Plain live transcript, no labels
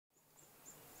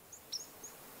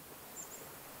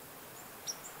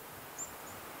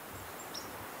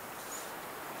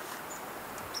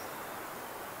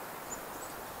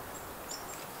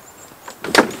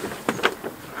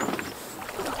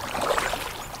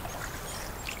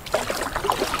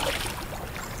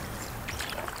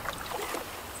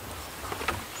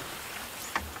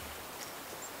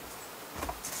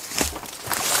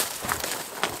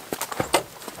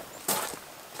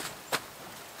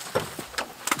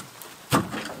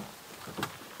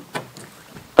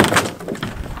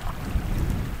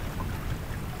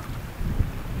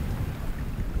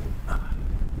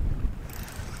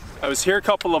was here a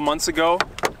couple of months ago,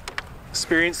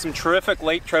 experienced some terrific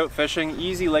lake trout fishing,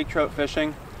 easy lake trout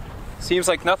fishing. Seems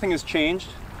like nothing has changed.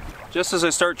 Just as I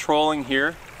start trolling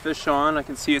here, fish on, I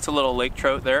can see it's a little lake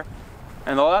trout there.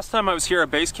 And the last time I was here, I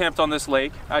base camped on this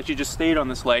lake. I actually just stayed on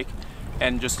this lake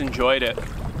and just enjoyed it.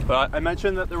 But I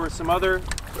mentioned that there were some other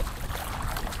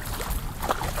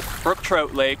brook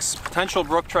trout lakes, potential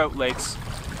brook trout lakes,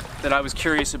 that I was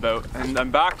curious about. And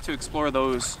I'm back to explore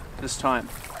those this time.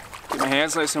 Get my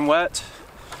hands nice and wet.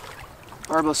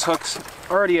 Barbless hook's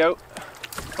already out.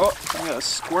 Oh, I got a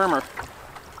squirmer.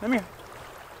 Come here.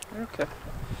 Okay.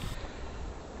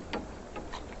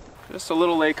 Just a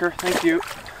little laker, thank you.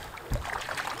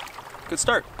 Good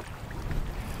start.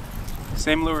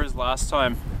 Same lure as last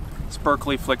time. It's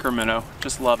Berkeley flicker minnow.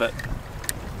 Just love it.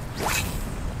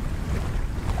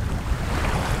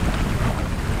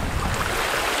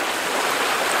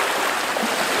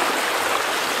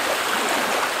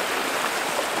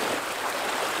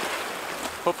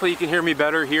 Hopefully you can hear me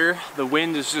better here. The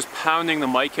wind is just pounding the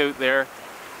mic out there,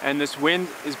 and this wind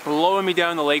is blowing me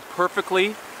down the lake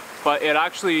perfectly, but it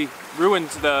actually ruined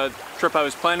the trip I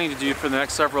was planning to do for the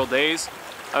next several days.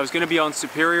 I was going to be on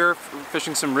Superior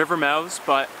fishing some river mouths,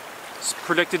 but it's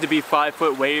predicted to be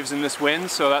 5-foot waves in this wind,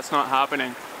 so that's not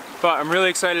happening. But I'm really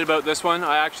excited about this one.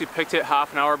 I actually picked it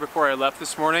half an hour before I left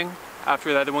this morning.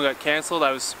 After that one got canceled,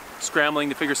 I was scrambling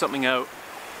to figure something out.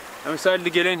 I'm excited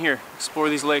to get in here, explore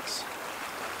these lakes.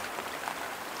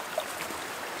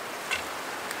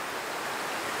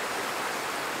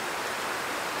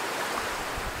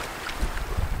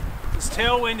 This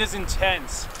tailwind is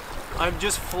intense. I'm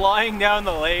just flying down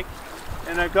the lake,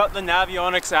 and I've got the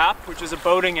Navionics app, which is a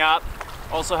boating app.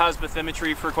 Also has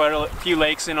bathymetry for quite a few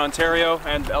lakes in Ontario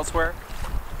and elsewhere.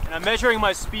 And I'm measuring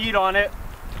my speed on it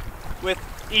with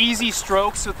easy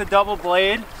strokes with the double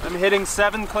blade. I'm hitting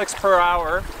 7 clicks per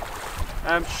hour.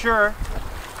 I'm sure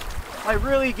I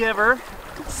really give her.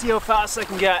 See how fast I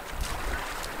can get.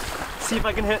 See if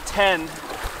I can hit 10.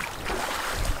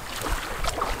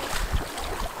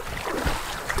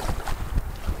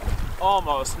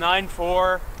 Almost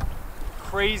 9.4,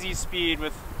 crazy speed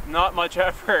with not much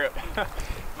effort.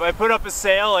 If I put up a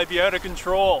sail, I'd be out of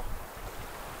control.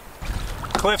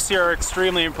 Cliffs here are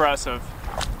extremely impressive.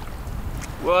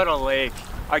 What a lake.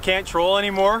 I can't troll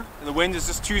anymore. The wind is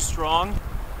just too strong.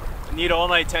 I need all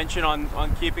my attention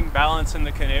on keeping balance in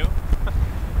the canoe.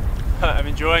 I'm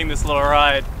enjoying this little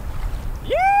ride.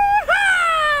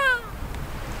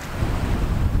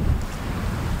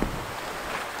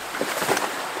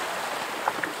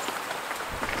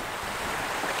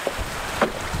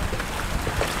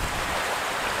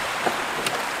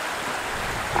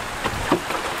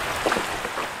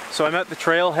 So I'm at the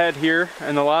trailhead here,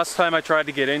 and the last time I tried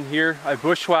to get in here, I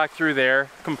bushwhacked through there,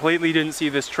 completely didn't see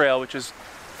this trail, which is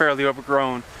fairly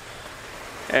overgrown.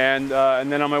 And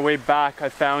then on my way back, I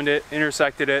found it,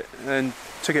 intersected it, and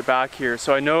took it back here.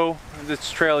 So I know this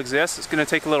trail exists. It's going to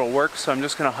take a little work, so I'm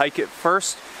just going to hike it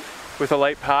first with a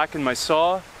light pack and my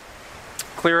saw,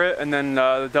 clear it, and then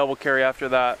the double carry after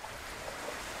that.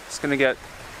 It's going to get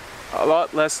a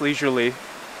lot less leisurely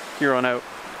here on out.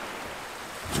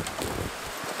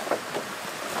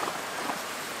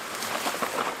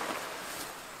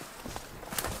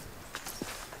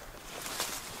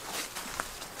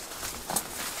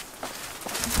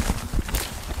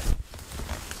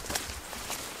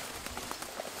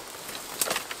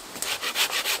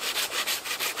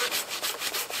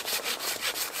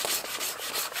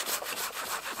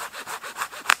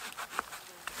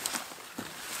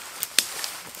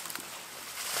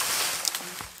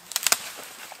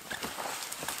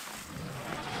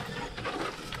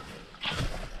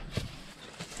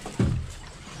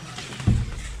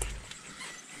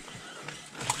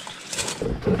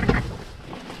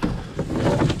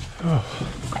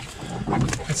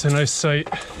 It's a nice sight.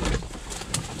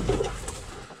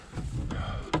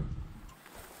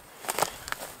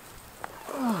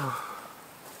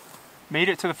 Made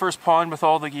it to the first pond with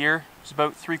all the gear. It was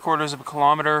about 3/4 of a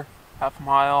kilometer, half a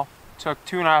mile. Took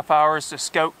 2.5 hours to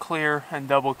scout, clear, and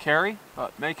double carry.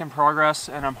 But making progress,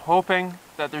 and I'm hoping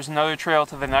that there's another trail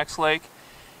to the next lake,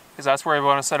 because that's where I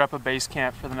want to set up a base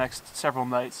camp for the next several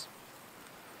nights.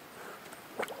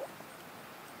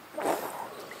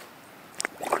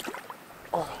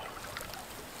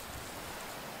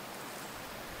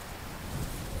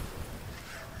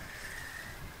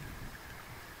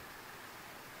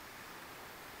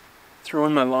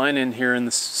 Throwing my line in here in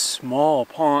this small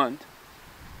pond,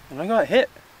 and I got hit.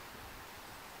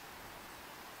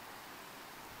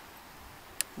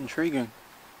 Intriguing.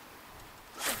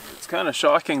 It's kind of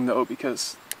shocking though,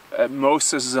 because at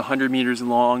most this is 100 meters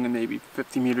long and maybe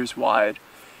 50 meters wide,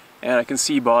 and I can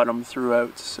see bottom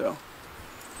throughout, so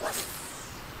I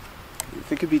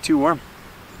think it'd be too warm,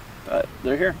 but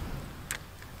they're here.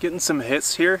 Getting some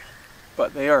hits here,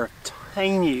 but they are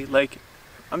tiny. Like,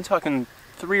 I'm talking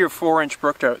 3 or 4 inch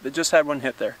brook trout that just had one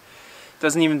hit there.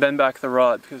 Doesn't even bend back the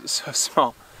rod because it's so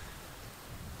small.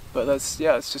 But that's,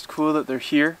 yeah, it's just cool that they're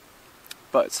here.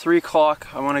 But it's 3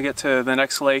 o'clock. I want to get to the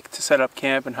next lake to set up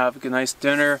camp and have a nice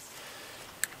dinner.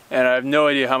 And I have no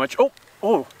idea how much.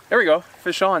 Oh, there we go.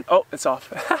 Fish on. Oh, it's off.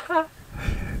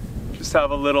 Just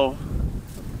have a little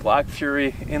Black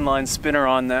Fury inline spinner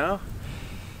on now.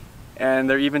 And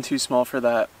they're even too small for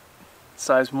that.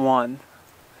 Size 1.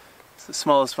 It's the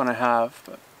smallest one I have,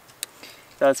 but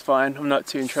that's fine. I'm not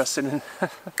too interested in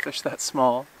fish that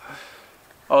small.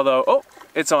 Although, oh,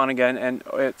 it's on again, and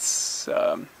it's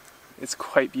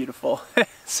quite beautiful.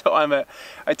 So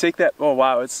I take that. Oh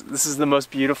wow, this is the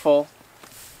most beautiful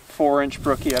 4-inch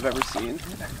brookie I've ever seen.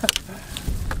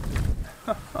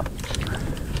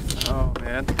 Oh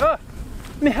man,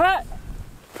 me hat.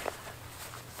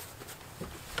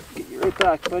 Get you right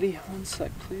back, buddy. 1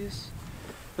 sec, please.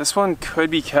 This one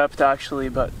could be kept actually,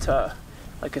 but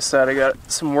like I said, I got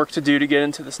some work to do to get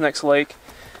into this next lake.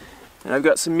 And I've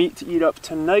got some meat to eat up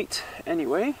tonight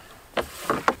anyway.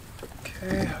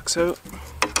 Okay, hooks out.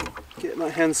 Get my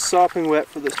hands sopping wet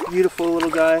for this beautiful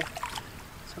little guy.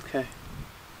 It's okay.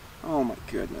 Oh my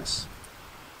goodness.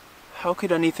 How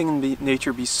could anything in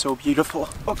nature be so beautiful?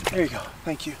 Oh, there you go.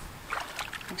 Thank you.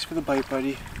 Thanks for the bite,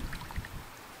 buddy.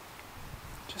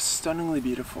 Just stunningly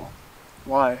beautiful.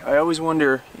 Why? I always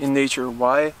wonder in nature,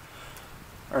 why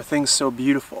are things so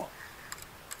beautiful?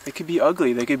 They could be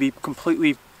ugly, they could be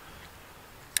completely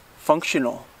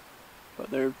functional, but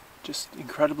they're just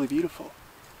incredibly beautiful.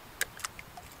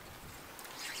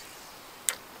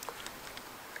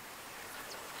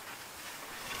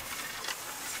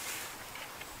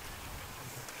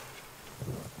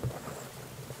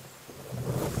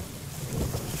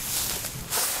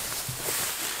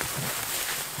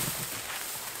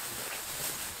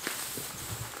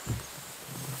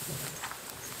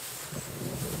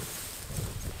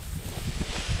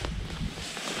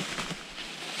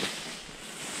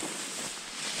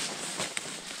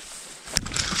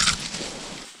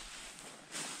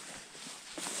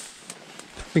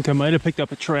 I think I might have picked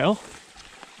up a trail.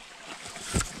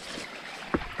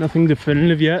 Nothing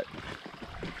definitive yet,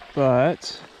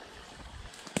 but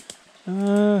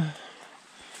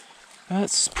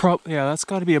that's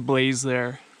got to be a blaze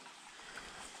there.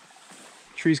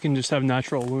 Trees can just have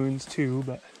natural wounds too,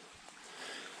 but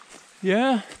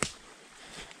yeah,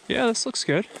 this looks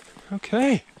good.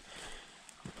 Okay.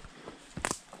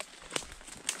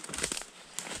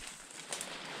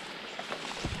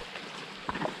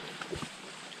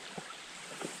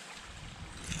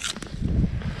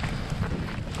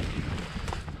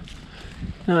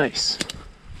 Nice.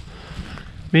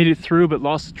 Made it through, but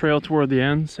lost the trail toward the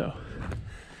end, so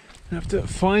I have to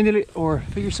find it or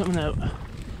figure something out.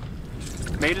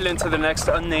 Made it into the next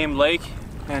unnamed lake,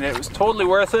 and it was totally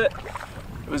worth it.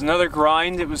 It was another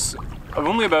grind. It was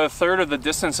only about 1/3 of the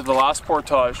distance of the last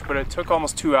portage, but it took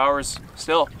almost 2 hours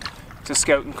still to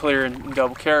scout and clear and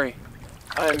double carry.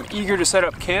 I'm eager to set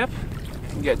up camp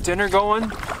and get dinner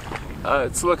going.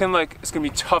 It's looking like it's gonna be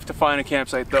tough to find a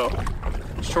campsite though.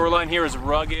 The shoreline here is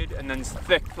rugged, and then it's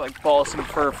thick like balsam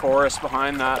fir forest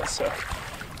behind that, so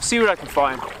see what I can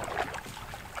find.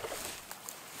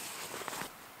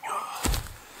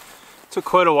 Took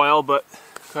quite a while, but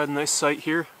got a nice site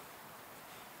here.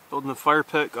 Building a fire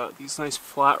pit, got these nice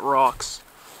flat rocks.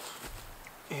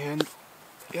 And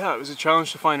yeah, it was a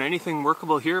challenge to find anything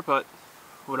workable here, but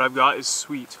what I've got is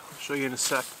sweet. I'll show you in a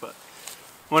sec, but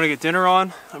I want to get dinner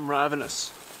on. I'm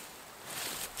ravenous.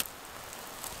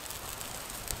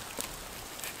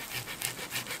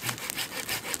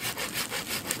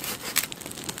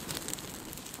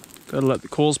 Gotta let the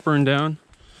coals burn down.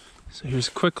 So here's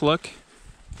a quick look.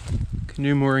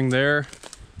 Canoe mooring there.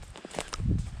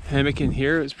 Hammock in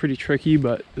here. It's pretty tricky,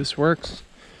 but this works.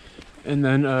 And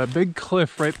then a big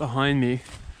cliff right behind me,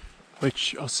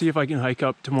 which I'll see if I can hike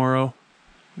up tomorrow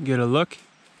and get a look.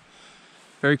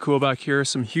 Very cool back here.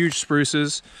 Some huge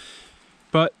spruces.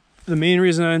 But the main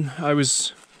reason I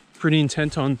was pretty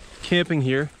intent on camping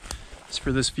here is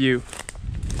for this view.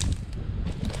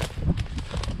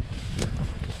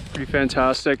 Pretty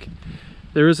fantastic.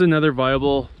 There is another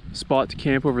viable spot to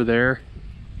camp over there,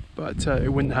 but it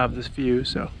wouldn't have this view,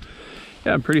 so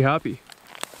yeah, I'm pretty happy.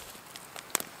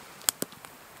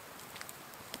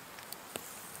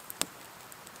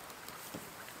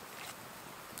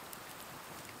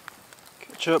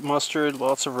 Ketchup, mustard,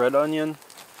 lots of red onion,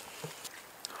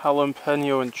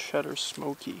 jalapeno and cheddar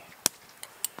smoky.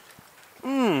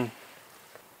 Oh,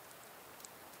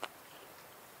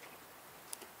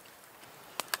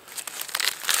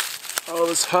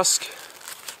 this husk.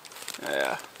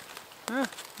 Yeah.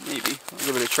 Maybe. I'll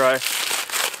give it a try.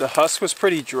 The husk was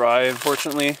pretty dry,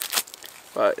 unfortunately,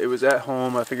 but it was at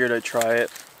home. I figured I'd try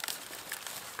it.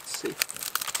 Let's see.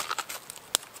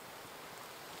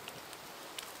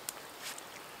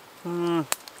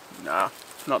 Nah,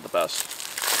 not the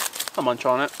best. I'll munch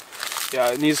on it. Yeah,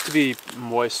 it needs to be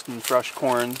moist and fresh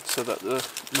corn so that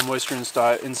the moisture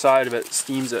inside of it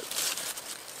steams it.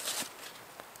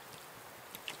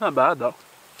 Not bad though.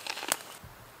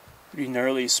 Pretty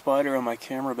gnarly spider on my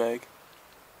camera bag.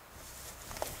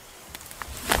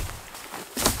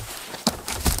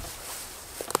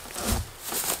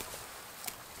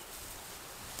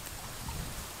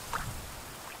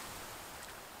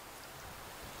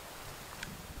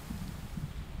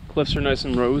 Cliffs are nice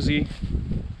and rosy,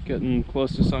 getting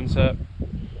close to sunset.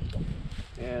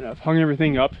 And I've hung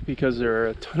everything up because there are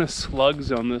a ton of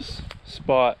slugs on this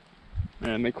spot.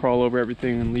 And they crawl over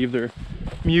everything and leave their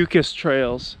mucus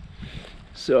trails.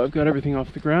 So I've got everything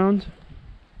off the ground.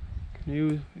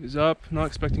 Canoe is up, not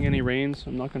expecting any rain,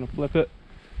 so I'm not going to flip it.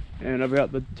 And I've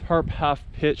got the tarp half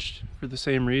pitched for the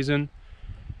same reason.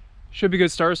 Should be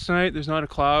good stars tonight. There's not a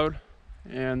cloud,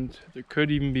 and there could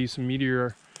even be some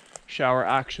meteor shower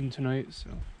action tonight.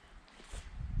 So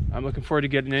I'm looking forward to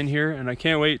getting in here, and I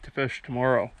can't wait to fish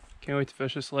tomorrow. Can't wait to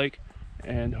fish this lake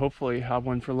and hopefully have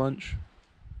one for lunch.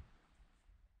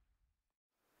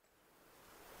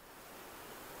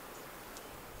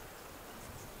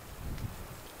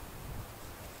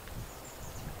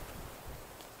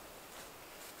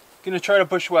 Gonna try to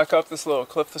bushwhack up this little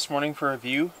cliff this morning for a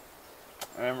view.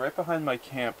 And right behind my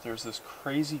camp there's this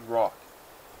crazy rock.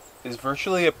 It's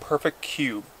virtually a perfect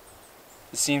cube.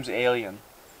 It seems alien.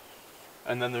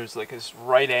 And then there's like this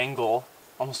right angle,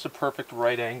 almost a perfect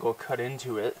right angle cut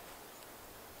into it.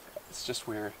 It's just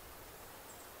weird.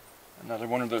 Another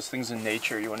one of those things in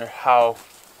nature. You wonder how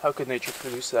could nature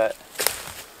produce that?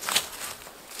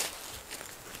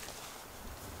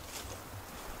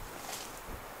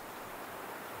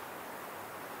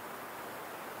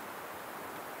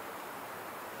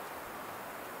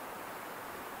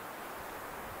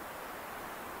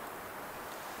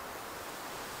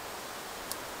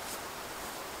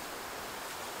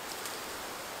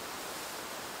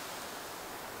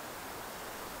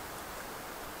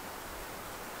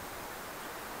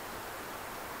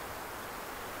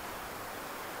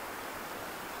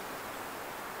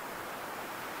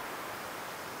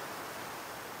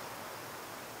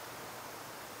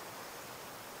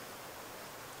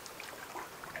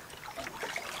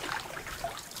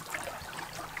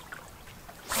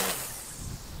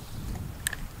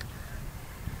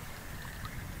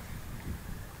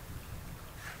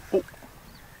 Oh.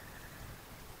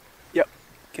 Yep,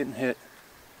 getting hit.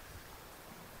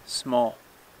 Small.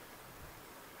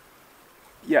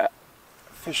 Yeah,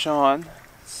 fish on.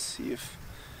 Let's see if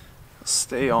it'll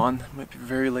stay on. Might be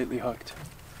very lately hooked.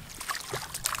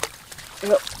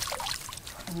 Yep.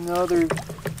 Another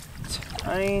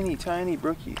tiny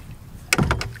brookie.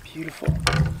 Beautiful.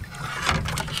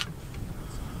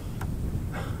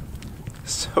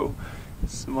 So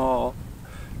small.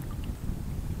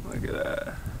 Look at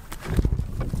that.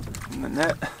 In the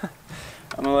net.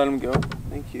 I'm gonna let him go.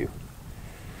 Thank you.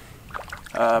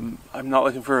 I'm not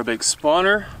looking for a big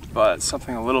spawner, but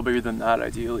something a little bigger than that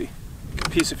ideally.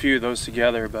 Could piece a few of those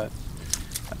together, but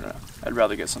I don't know. I'd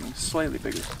rather get something slightly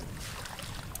bigger.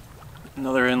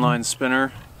 Another inline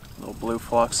spinner, little blue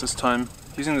flux this time.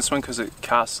 Using this one because it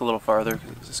casts a little farther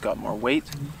because it's got more weight.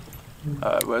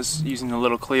 I was using the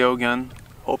little Cleo again,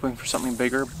 hoping for something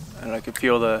bigger, and I could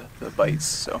feel the bites,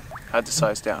 so I had to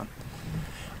size down.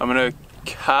 I'm gonna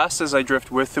cast as I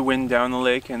drift with the wind down the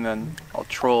lake, and then I'll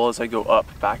troll as I go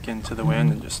up back into the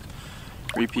wind and just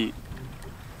repeat.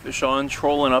 Fish on,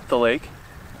 trolling up the lake.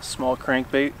 Small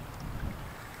crankbait.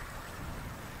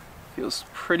 Feels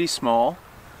pretty small,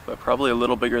 but probably a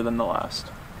little bigger than the last.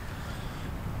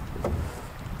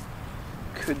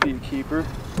 Could be a keeper.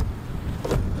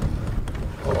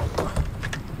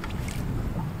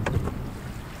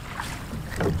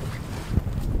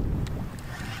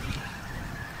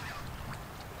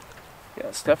 Yeah,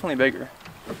 it's definitely bigger.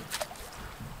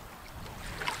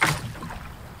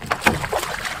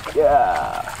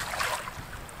 Yeah.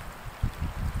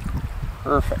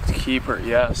 Perfect keeper,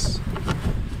 yes.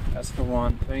 That's the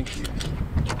one, thank you.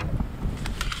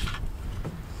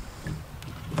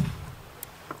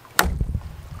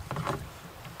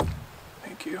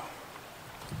 Thank you.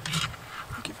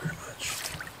 Thank you very much.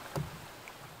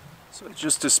 So I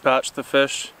just dispatched the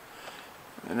fish.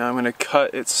 And now I'm going to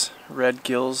cut its red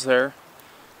gills there,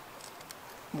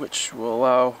 which will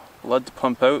allow blood to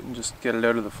pump out and just get it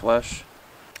out of the flesh.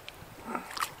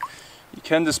 You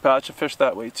can dispatch a fish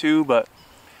that way too, but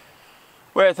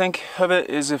the way I think of it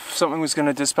is if something was going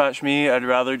to dispatch me, I'd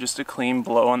rather just a clean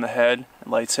blow on the head and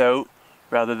lights out,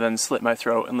 rather than slit my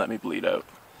throat and let me bleed out.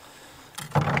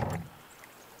 A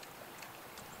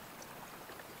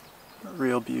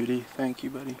real beauty. Thank you,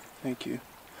 buddy. Thank you.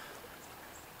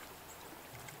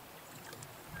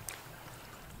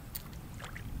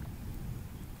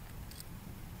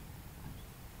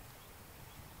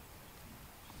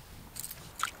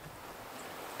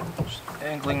 Just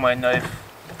angling my knife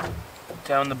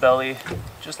down the belly,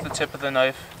 just the tip of the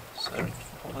knife, so that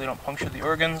hopefully don't puncture the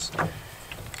organs,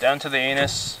 down to the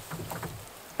anus,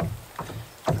 and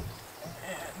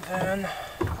then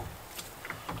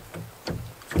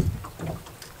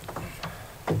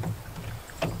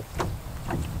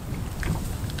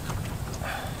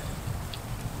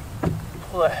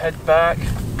pull the head back,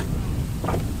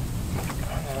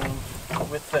 and then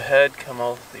with the head come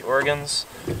all the organs,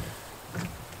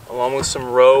 along with some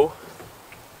roe.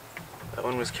 That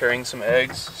one was carrying some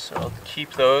eggs, so I'll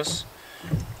keep those,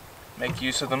 make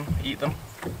use of them, eat them.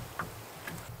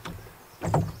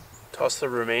 Toss the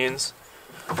remains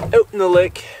out in the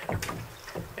lake,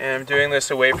 and I'm doing this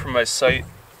away from my site.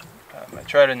 I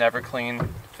try to never clean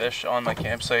fish on my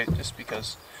campsite just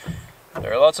because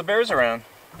there are lots of bears around.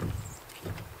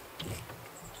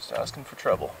 Just asking for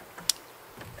trouble.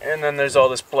 And then there's all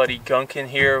this bloody gunk in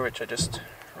here, which I just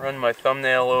run my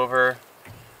thumbnail over.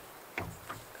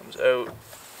 Comes out,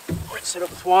 rinse it up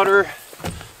with water,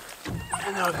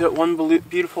 and now I've got one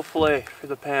beautiful fillet for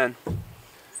the pan.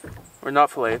 Or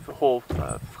not fillet, the whole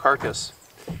carcass,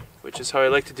 which is how I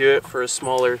like to do it for a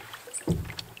smaller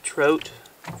trout.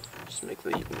 Just make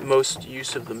the most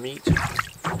use of the meat.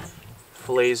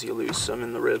 Fillets you lose some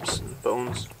in the ribs and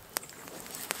bones.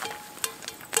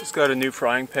 Just got a new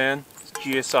frying pan. It's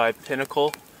GSI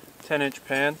Pinnacle 10-inch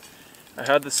pan. I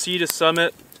had the Sea to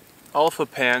Summit Alpha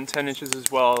pan, 10 inches as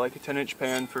well. I like a 10-inch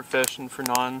pan for fish and for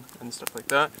non and stuff like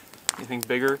that. Anything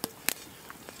bigger.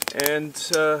 And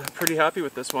pretty happy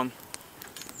with this one.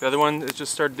 The other one is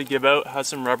just started to give out, has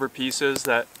some rubber pieces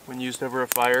that when used over a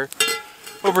fire,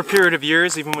 over a period of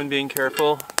years, even when being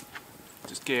careful,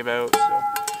 just gave out. So.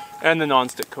 And the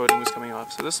non-stick coating was coming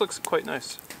off. So this looks quite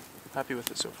nice. Happy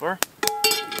with it so far.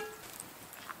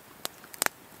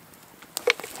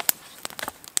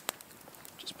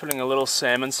 Putting a little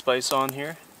salmon spice on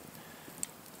here.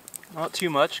 Not too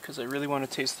much because I really want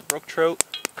to taste the brook trout.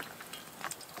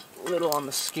 A little on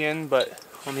the skin, but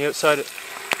on the outside it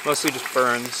mostly just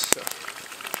burns. So.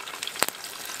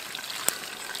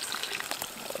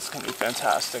 That's going to be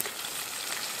fantastic.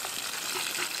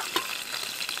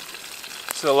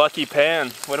 It's a lucky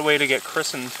pan. What a way to get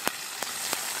christened.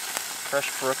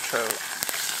 Fresh brook trout.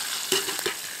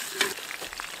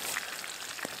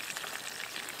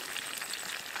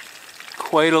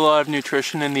 Quite a lot of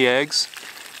nutrition in the eggs.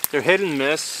 They're hit and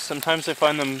miss. Sometimes I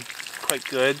find them quite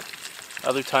good,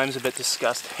 other times a bit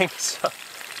disgusting. So.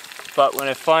 But when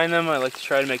I find them, I like to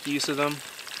try to make use of them.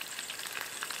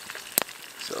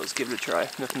 So let's give it a try.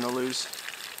 Nothing to lose.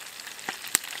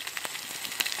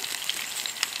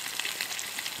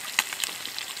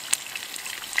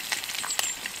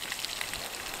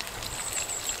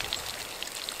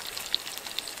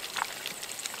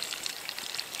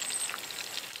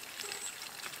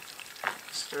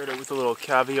 Start out with a little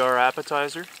caviar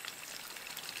appetizer.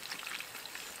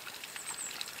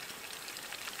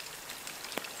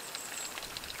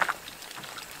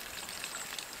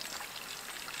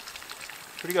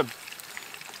 Pretty good.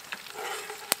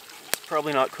 It's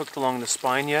probably not cooked along the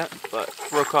spine yet, but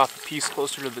broke off a piece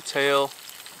closer to the tail.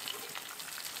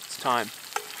 It's time.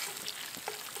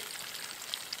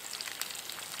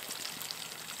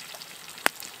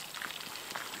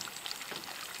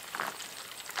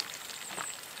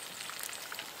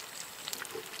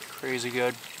 Crazy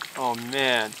good. Oh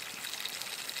man.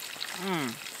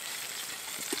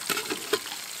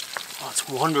 Oh, it's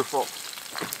wonderful.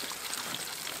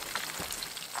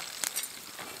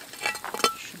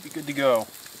 Should be good to go.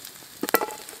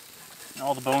 And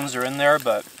all the bones are in there,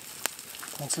 but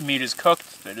once the meat is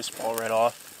cooked, they just fall right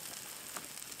off.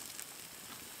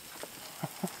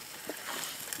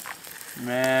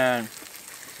 Man.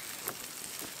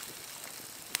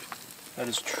 That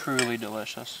is truly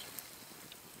delicious.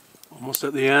 Almost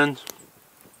at the end.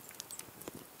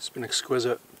 It's been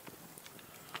exquisite.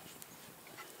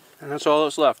 And that's all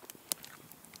that's left.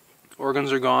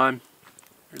 Organs are gone.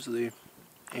 There's the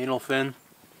anal fin.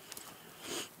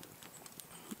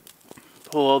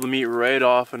 Pull all the meat right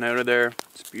off and out of there.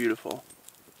 It's beautiful.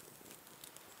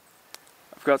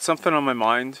 I've got something on my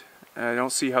mind, and I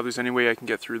don't see how there's any way I can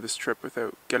get through this trip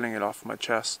without getting it off my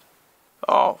chest.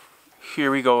 Oh,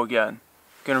 here we go again.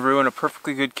 Gonna ruin a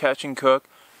perfectly good catch and cook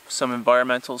with some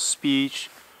environmental speech.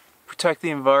 Protect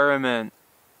the environment.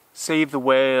 Save the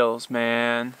whales,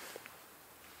 man.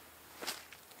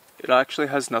 It actually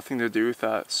has nothing to do with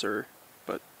that, sir,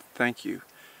 but thank you.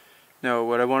 No,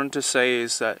 what I wanted to say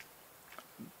is that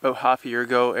about half a year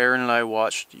ago, Aaron and I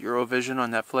watched Eurovision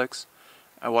on Netflix.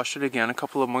 I watched it again a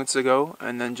couple of months ago,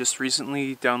 and then just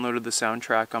recently downloaded the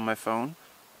soundtrack on my phone,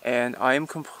 and I am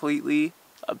completely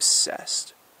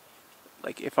obsessed.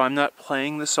 Like, if I'm not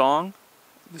playing the songs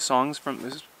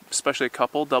from, especially a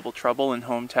couple, Double Trouble and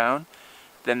Hometown,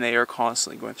 then they are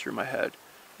constantly going through my head.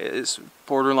 It is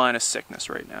borderline a sickness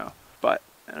right now. But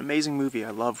an amazing movie. I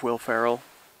love Will Ferrell.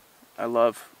 I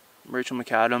love Rachel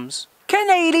McAdams.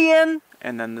 Canadian!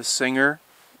 And then the singer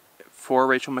for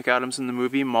Rachel McAdams in the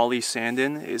movie, Molly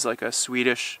Sandin, is like a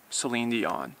Swedish Celine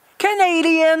Dion.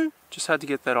 Canadian! Just had to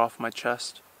get that off my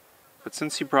chest. But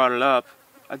since he brought it up,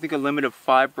 I think a limit of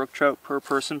 5 brook trout per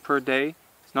person per day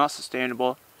is not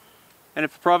sustainable. And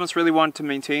if the province really wanted to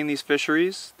maintain these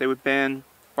fisheries, they would ban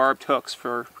barbed hooks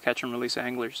for catch and release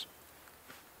anglers.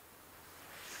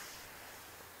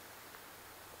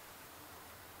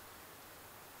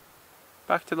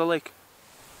 Back to the lake.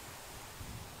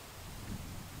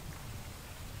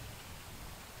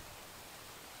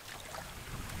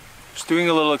 Just doing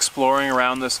a little exploring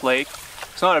around this lake.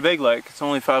 It's not a big lake, it's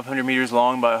only 500 meters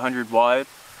long by 100 wide.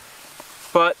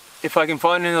 But if I can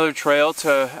find another trail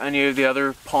to any of the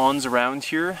other ponds around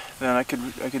here, then I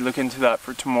could look into that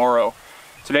for tomorrow.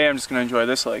 Today I'm just going to enjoy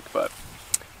this lake, but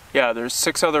yeah, there's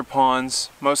 6 other ponds,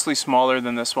 mostly smaller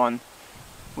than this one,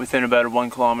 within about a 1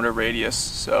 kilometer radius,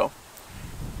 so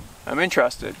I'm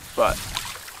interested, but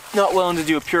not willing to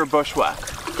do a pure bushwhack.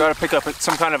 Gotta pick up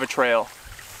some kind of a trail.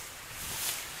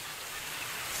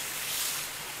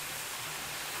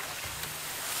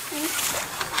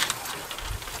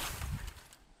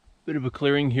 Bit of a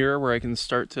clearing here where I can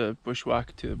start to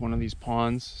bushwhack to one of these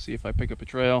ponds, see if I pick up a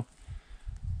trail.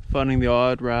 Finding the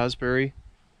odd raspberry.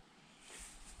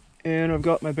 And I've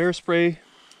got my bear spray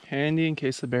handy in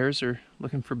case the bears are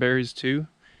looking for berries too.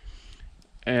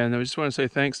 And I just want to say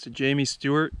thanks to Jamie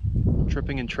Stewart,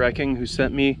 Tripping and Trekking, who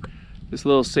sent me this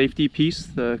little safety piece,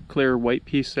 the clear white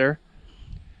piece there.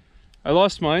 I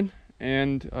lost mine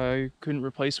and I couldn't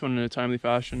replace one in a timely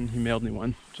fashion. He mailed me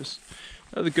one. Just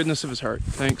out of the goodness of his heart.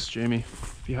 Thanks, Jamie,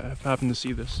 if you happen to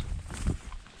see this.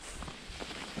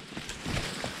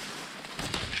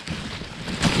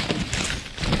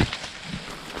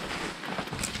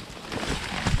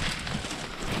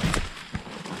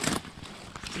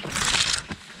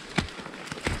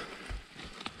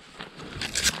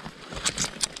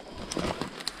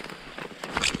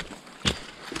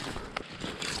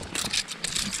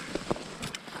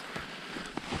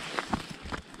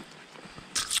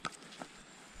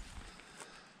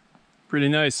 Pretty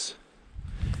nice.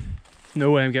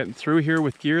 No way I'm getting through here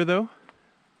with gear though,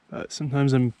 but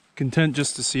sometimes I'm content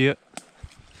just to see it.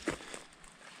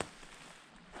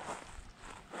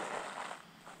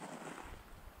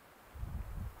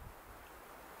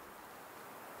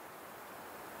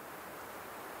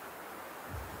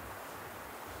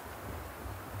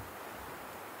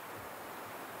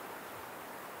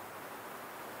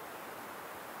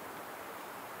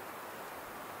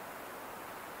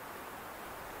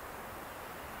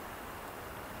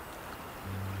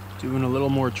 Doing a little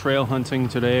more trail hunting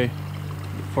today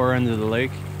at the far end of the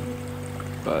lake,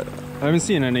 but I haven't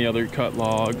seen any other cut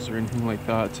logs or anything like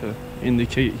that to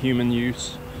indicate human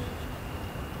use.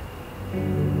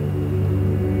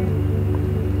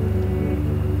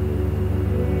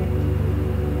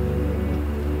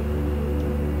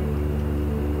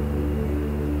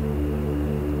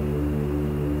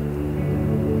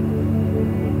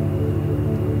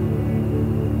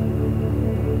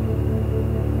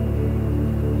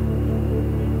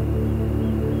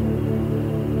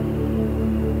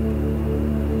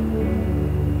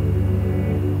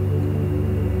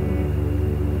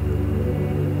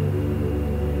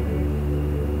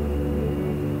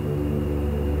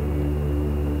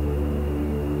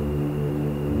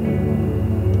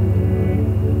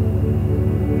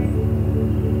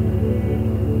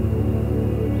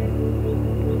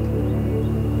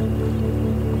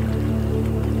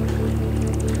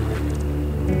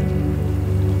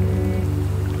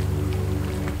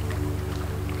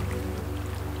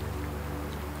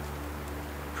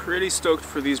 Pretty stoked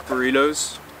for these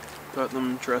burritos. Got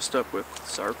them dressed up with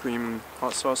sour cream and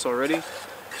hot sauce already.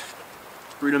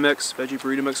 Burrito mix, veggie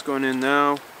burrito mix going in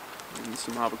now. And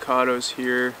some avocados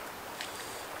here.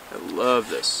 I love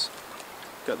this.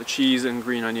 Got the cheese and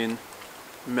green onion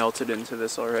melted into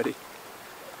this already.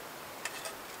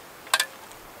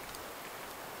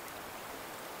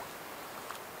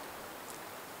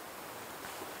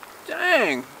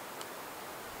 Dang!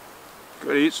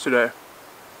 Good eats today.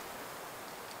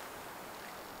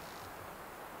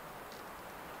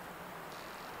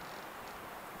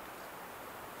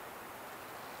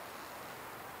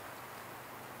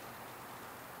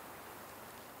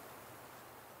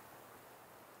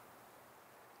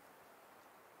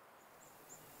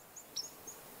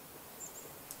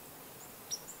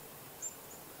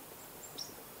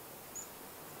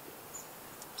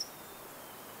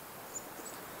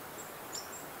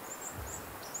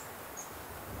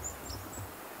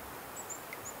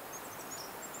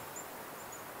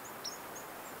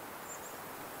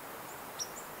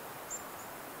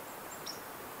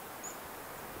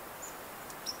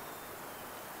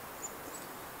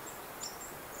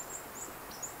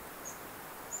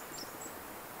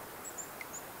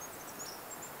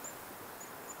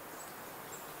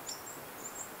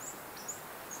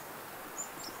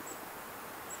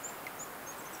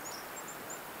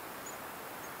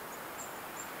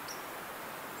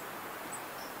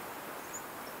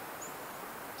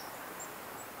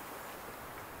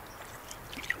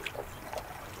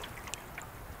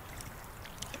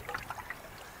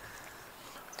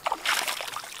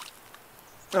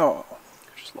 Oh,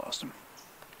 just lost him.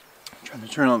 I'm trying to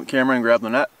turn on the camera and grab the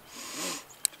net.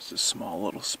 Just a small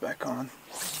little speck on.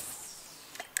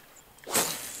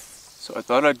 So I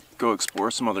thought I'd go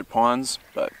explore some other ponds,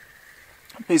 but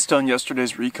based on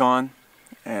yesterday's recon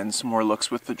and some more looks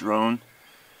with the drone,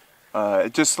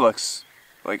 it just looks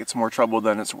like it's more trouble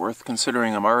than it's worth,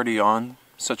 considering I'm already on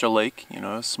such a lake, you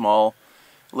know, a small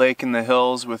lake in the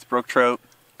hills with brook trout.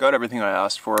 Got everything I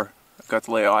asked for. I got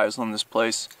to lay eyes on this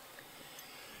place.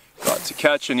 Got to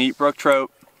catch and eat brook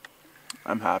trout.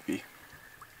 I'm happy.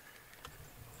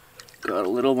 Got a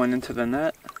little one into the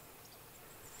net.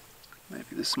 Might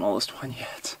be the smallest one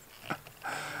yet.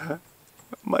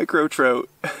 Micro trout.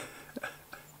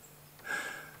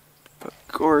 But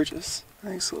gorgeous.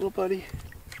 Nice little buddy.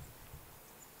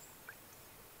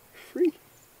 Free.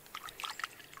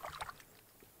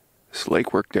 This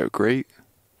lake worked out great.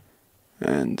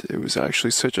 And it was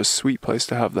actually such a sweet place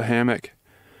to have the hammock.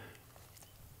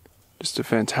 Just a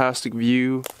fantastic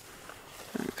view,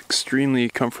 extremely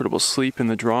comfortable sleep in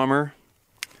the drommer.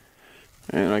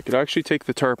 And I could actually take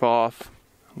the tarp off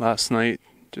last night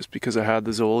just because I had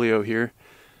the Zoleo here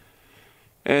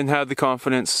and had the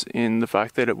confidence in the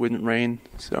fact that it wouldn't rain,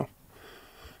 so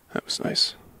that was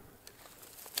nice.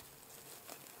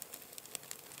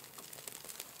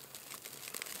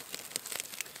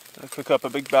 I cook up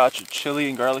a big batch of chili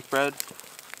and garlic bread,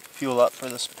 fuel up for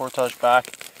this portage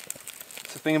back.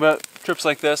 The thing about trips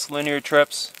like this, linear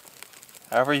trips,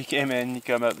 however you came in, you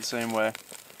come out the same way.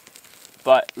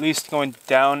 But at least going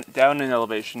down in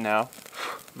elevation now,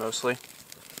 mostly.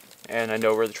 And I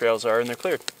know where the trails are and they're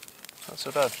cleared. Not so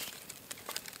bad.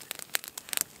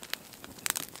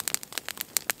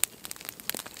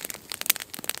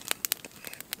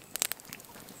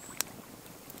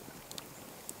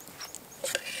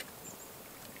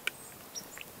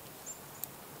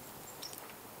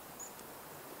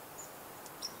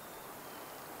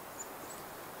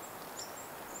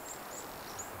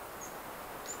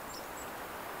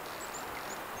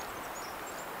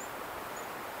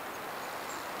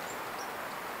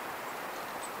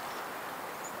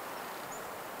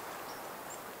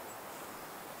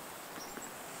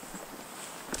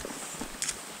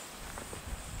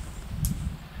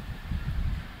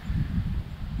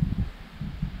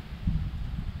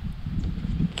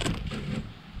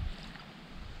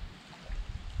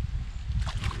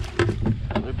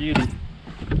 Beauty.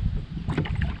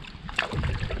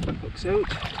 Hooks out.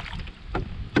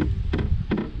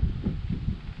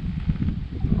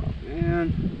 Oh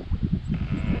man.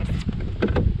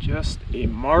 Just a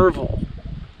marvel.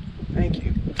 Thank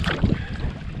you.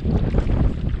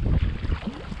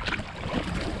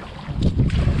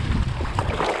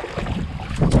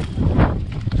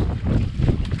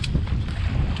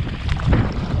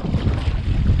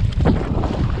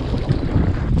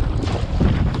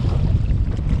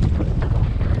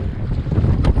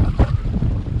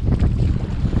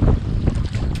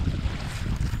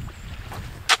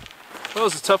 Well,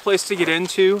 it was a tough place to get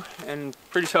into and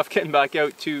pretty tough getting back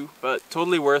out too, but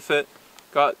totally worth it.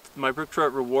 Got my brook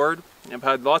trout reward. I've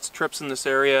had lots of trips in this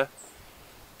area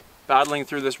battling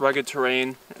through this rugged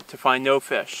terrain to find no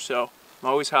fish, so I'm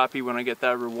always happy when I get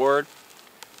that reward.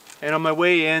 And on my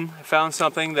way in, I found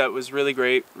something that was really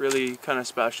great, really kind of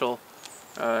special,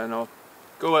 and I'll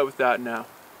go out with that now.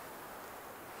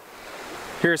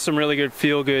 Here's some really good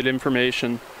feel-good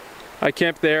information. I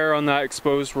camped there on that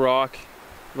exposed rock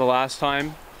the last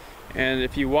time, and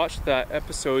if you watched that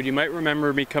episode, you might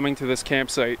remember me coming to this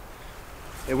campsite.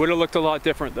 It would have looked a lot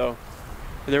different though.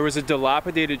 There was a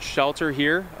dilapidated shelter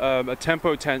here, a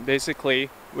tempo tent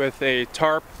basically, with a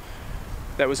tarp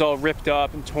that was all ripped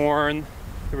up and torn.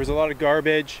 There was a lot of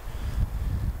garbage.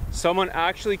 Someone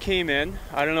actually came in.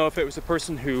 I don't know if it was the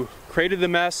person who created the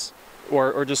mess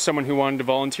or just someone who wanted to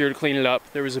volunteer to clean it up.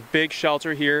 There was a big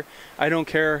shelter here. I don't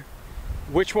care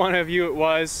which one of you it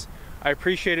was. I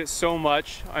appreciate it so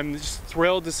much. I'm just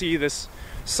thrilled to see this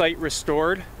site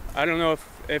restored. I don't know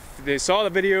if they saw the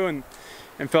video and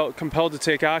felt compelled to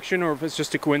take action, or if it's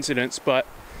just a coincidence, but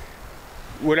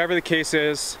whatever the case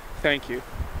is, thank you.